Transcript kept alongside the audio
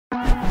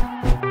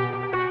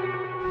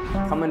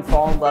come and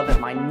fall in love at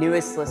my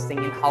newest listing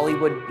in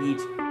Hollywood Beach.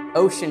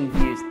 Ocean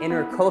views,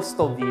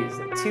 Intracoastal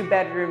views, 2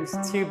 bedrooms,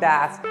 2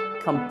 baths,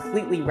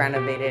 completely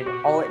renovated.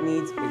 All it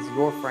needs is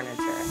your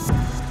furniture.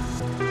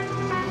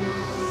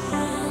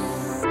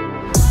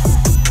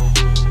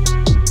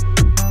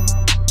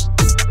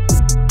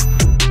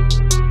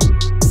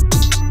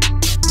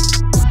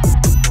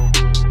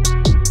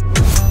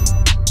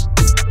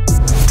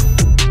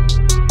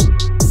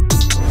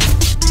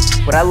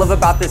 What I love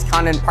about this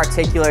condo in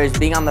particular is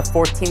being on the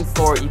 14th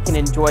floor, you can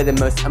enjoy the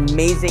most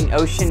amazing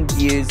ocean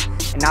views.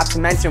 And not to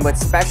mention, what's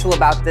special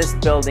about this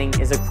building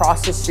is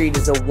across the street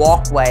is a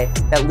walkway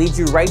that leads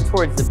you right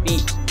towards the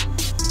beach.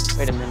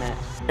 Wait a minute.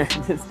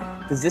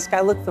 Does this guy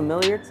look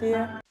familiar to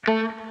you?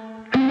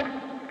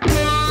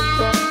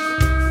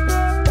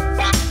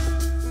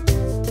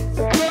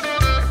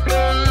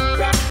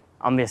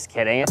 I'm just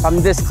kidding. If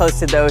I'm this close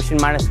to the ocean,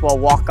 might as well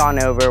walk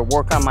on over,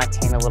 work on my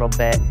tan a little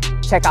bit.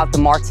 Check out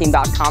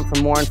themarteam.com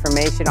for more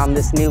information on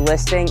this new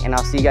listing, and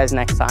I'll see you guys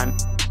next time.